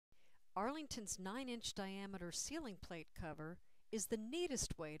Arlington's 9-inch diameter ceiling plate cover is the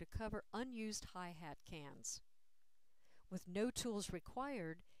neatest way to cover unused hi-hat cans. With no tools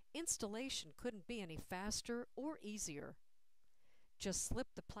required, installation couldn't be any faster or easier. Just slip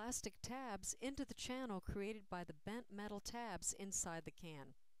the plastic tabs into the channel created by the bent metal tabs inside the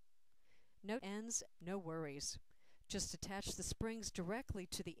can. No ends, no worries. Just attach the springs directly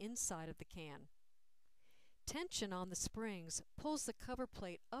to the inside of the can. Tension on the springs pulls the cover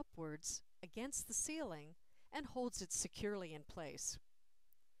plate upwards against the ceiling and holds it securely in place.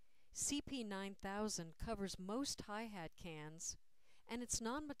 CP9000 covers most hi-hat cans, and its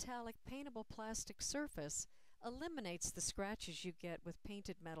non-metallic paintable plastic surface eliminates the scratches you get with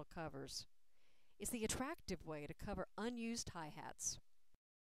painted metal covers. It's the attractive way to cover unused hi-hats.